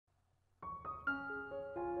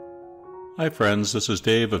Hi friends, this is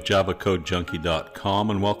Dave of JavaCodeJunkie.com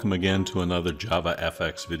and welcome again to another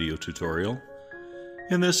JavaFX video tutorial.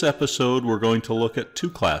 In this episode we're going to look at two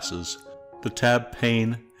classes, the Tab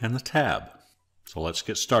Pane and the Tab. So let's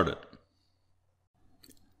get started.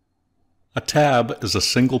 A tab is a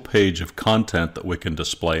single page of content that we can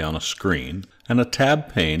display on a screen, and a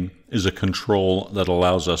tab pane is a control that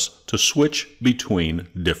allows us to switch between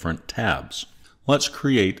different tabs. Let's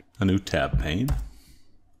create a new tab pane.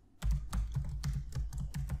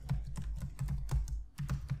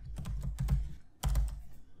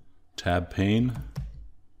 Tab pane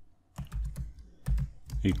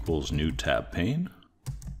equals new tab pane.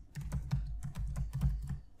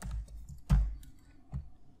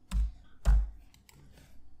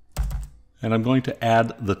 And I'm going to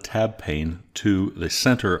add the tab pane to the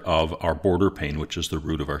center of our border pane, which is the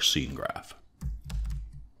root of our scene graph.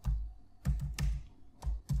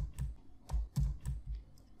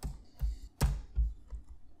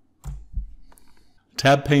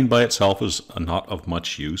 Tab pane by itself is not of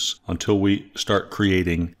much use until we start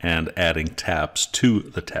creating and adding tabs to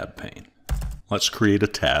the tab pane. Let's create a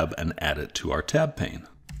tab and add it to our tab pane.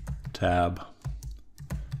 Tab1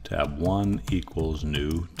 equals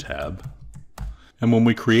new tab. And when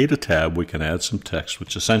we create a tab, we can add some text,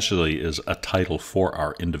 which essentially is a title for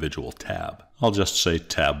our individual tab. I'll just say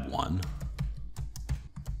tab1.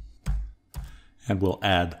 And we'll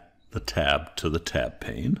add the tab to the tab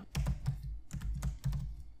pane.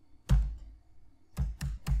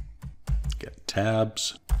 Get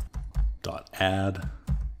tabs.add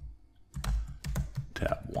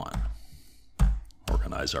tab1.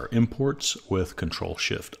 Organize our imports with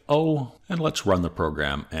Control-Shift-O, and let's run the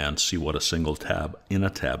program and see what a single tab in a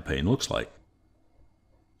tab pane looks like.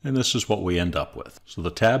 And this is what we end up with. So the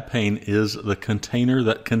tab pane is the container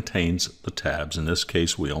that contains the tabs. In this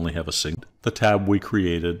case, we only have a single. The tab we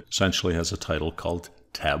created essentially has a title called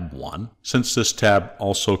Tab1. Since this tab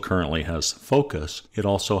also currently has focus, it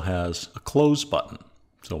also has a close button.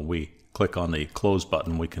 So we click on the close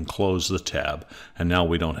button, we can close the tab, and now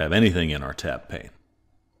we don't have anything in our tab pane.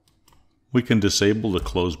 We can disable the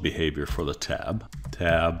close behavior for the tab.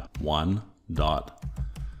 Tab1 dot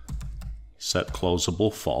set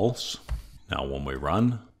closable false. Now when we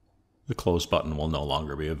run, the close button will no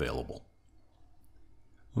longer be available.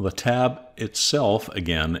 The tab itself,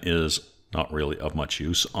 again, is not really of much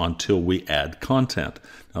use until we add content.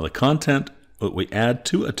 Now the content that we add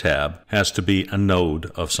to a tab has to be a node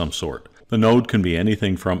of some sort. The node can be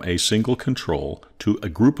anything from a single control to a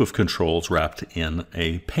group of controls wrapped in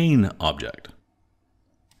a pane object.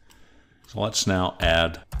 So let's now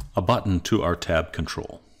add a button to our tab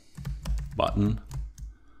control.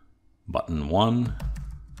 Button1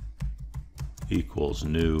 equals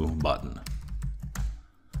new button.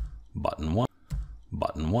 Button1.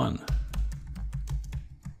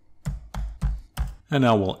 And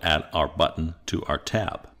now we'll add our button to our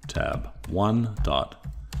tab. Tab1 dot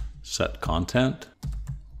set content,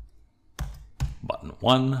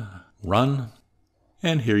 button1, run,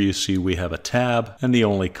 and here you see we have a tab and the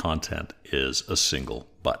only content is a single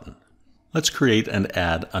button. Let's create and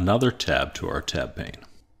add another tab to our tab pane.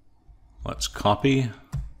 Let's copy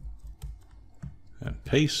and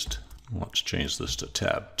paste. Let's change this to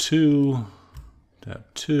tab2,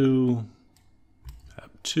 tab2,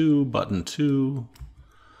 tab2, button2,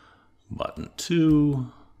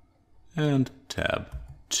 button2, and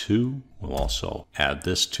tab2. We'll also add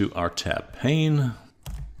this to our tab pane,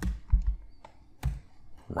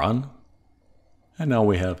 run, and now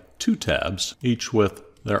we have two tabs, each with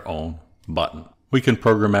their own button. We can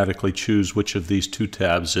programmatically choose which of these two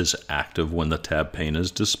tabs is active when the tab pane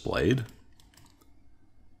is displayed.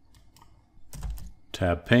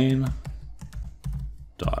 Tab pane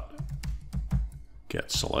dot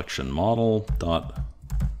get selection model dot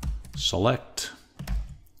select,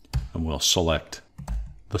 and we'll select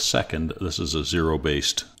the second. This is a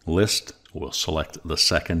zero-based list. We'll select the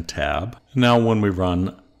second tab. Now when we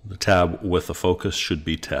run, the tab with the focus should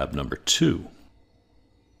be tab number 2.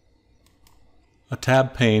 A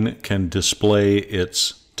tab pane can display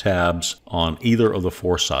its tabs on either of the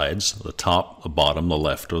four sides, the top, the bottom, the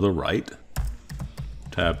left, or the right.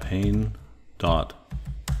 Tab pane dot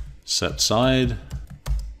set side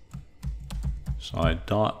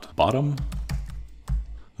dot bottom.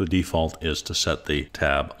 The default is to set the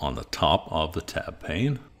tab on the top of the tab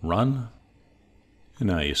pane, run, and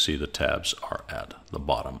now you see the tabs are at the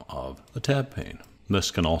bottom of the tab pane. This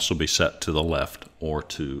can also be set to the left or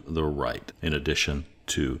to the right, in addition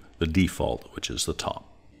to the default, which is the top.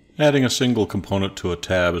 Adding a single component to a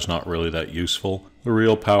tab is not really that useful. The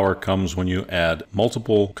real power comes when you add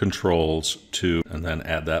multiple controls to, and then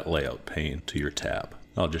add that layout pane to your tab.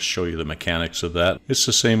 I'll just show you the mechanics of that. It's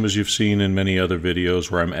the same as you've seen in many other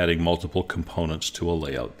videos where I'm adding multiple components to a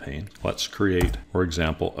layout pane. Let's create, for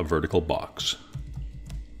example, a vertical box.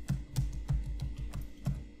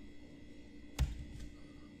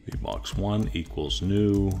 vbox1 equals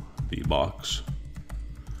new vbox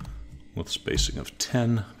with spacing of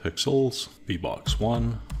 10 pixels.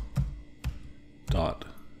 vbox1 dot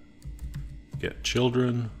get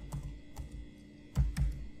children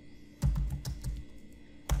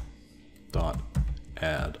dot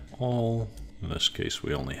add all. In this case,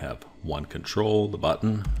 we only have one control, the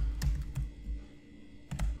button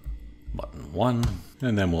 1,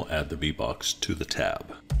 and then we'll add the vbox to the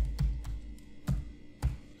tab.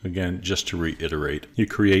 Again, just to reiterate, you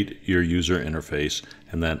create your user interface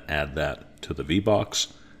and then add that to the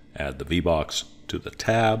vbox, add the vbox to the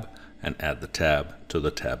tab, and add the tab to the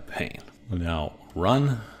tab pane. Now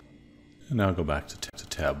run, and now go back to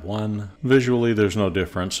tab 1. Visually, there's no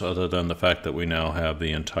difference other than the fact that we now have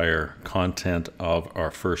the entire content of our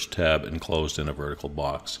first tab enclosed in a vertical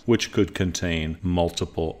box, which could contain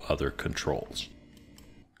multiple other controls.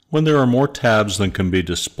 When there are more tabs than can be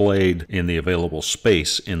displayed in the available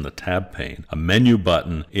space in the tab pane, a menu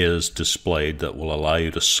button is displayed that will allow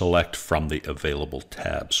you to select from the available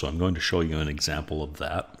tabs. So I'm going to show you an example of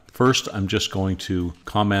that. First, I'm just going to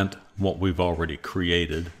comment what we've already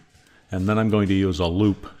created, and then I'm going to use a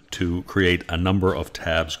loop to create a number of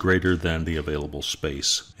tabs greater than the available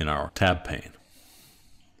space in our tab pane.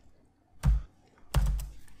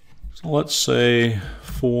 So let's say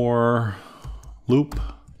for loop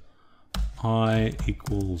I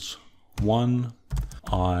equals 1,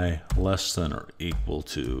 I less than or equal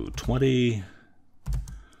to 20,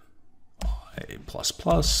 I plus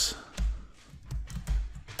plus,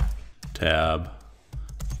 tab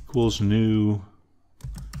equals new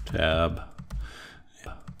tab,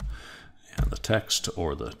 and the text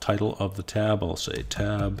or the title of the tab, I'll say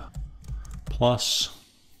tab plus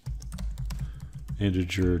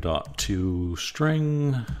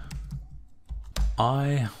integer.toString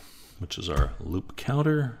I, which is our loop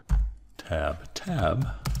counter, tab, and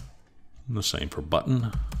the same for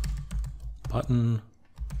button, button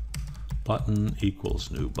equals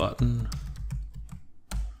new button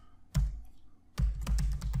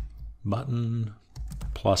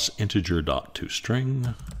plus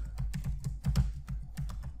integer.toString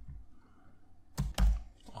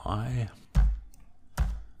I,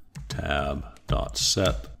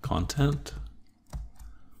 tab.set content,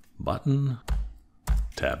 button,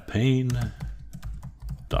 tab pane,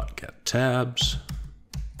 dot get tabs,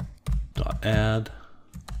 dot add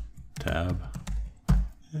tab,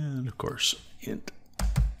 and of course int.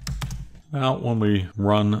 Now when we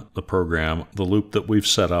run the program, the loop that we've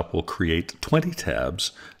set up will create 20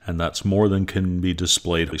 tabs, and that's more than can be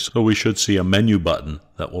displayed. So we should see a menu button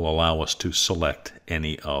that will allow us to select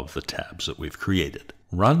any of the tabs that we've created.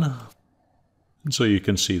 Run, and so you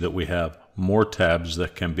can see that we have more tabs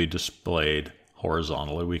that can be displayed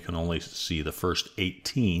horizontally. We can only see the first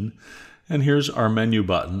 18, and here's our menu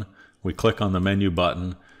button. We click on the menu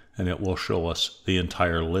button and it will show us the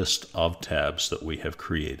entire list of tabs that we have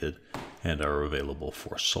created and are available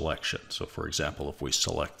for selection. So for example, if we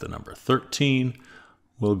select the number 13,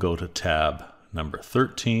 we'll go to tab number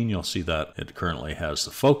 13. You'll see that it currently has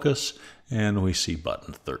the focus, and we see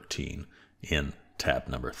button 13 in tab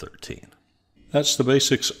number 13. That's the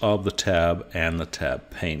basics of the tab and the tab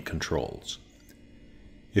pane controls.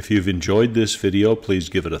 If you've enjoyed this video, please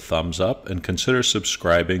give it a thumbs up and consider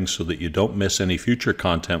subscribing so that you don't miss any future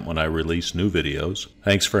content when I release new videos.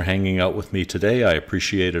 Thanks for hanging out with me today. I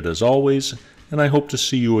appreciate it as always, and I hope to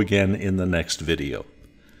see you again in the next video.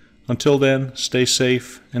 Until then, stay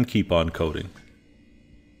safe and keep on coding.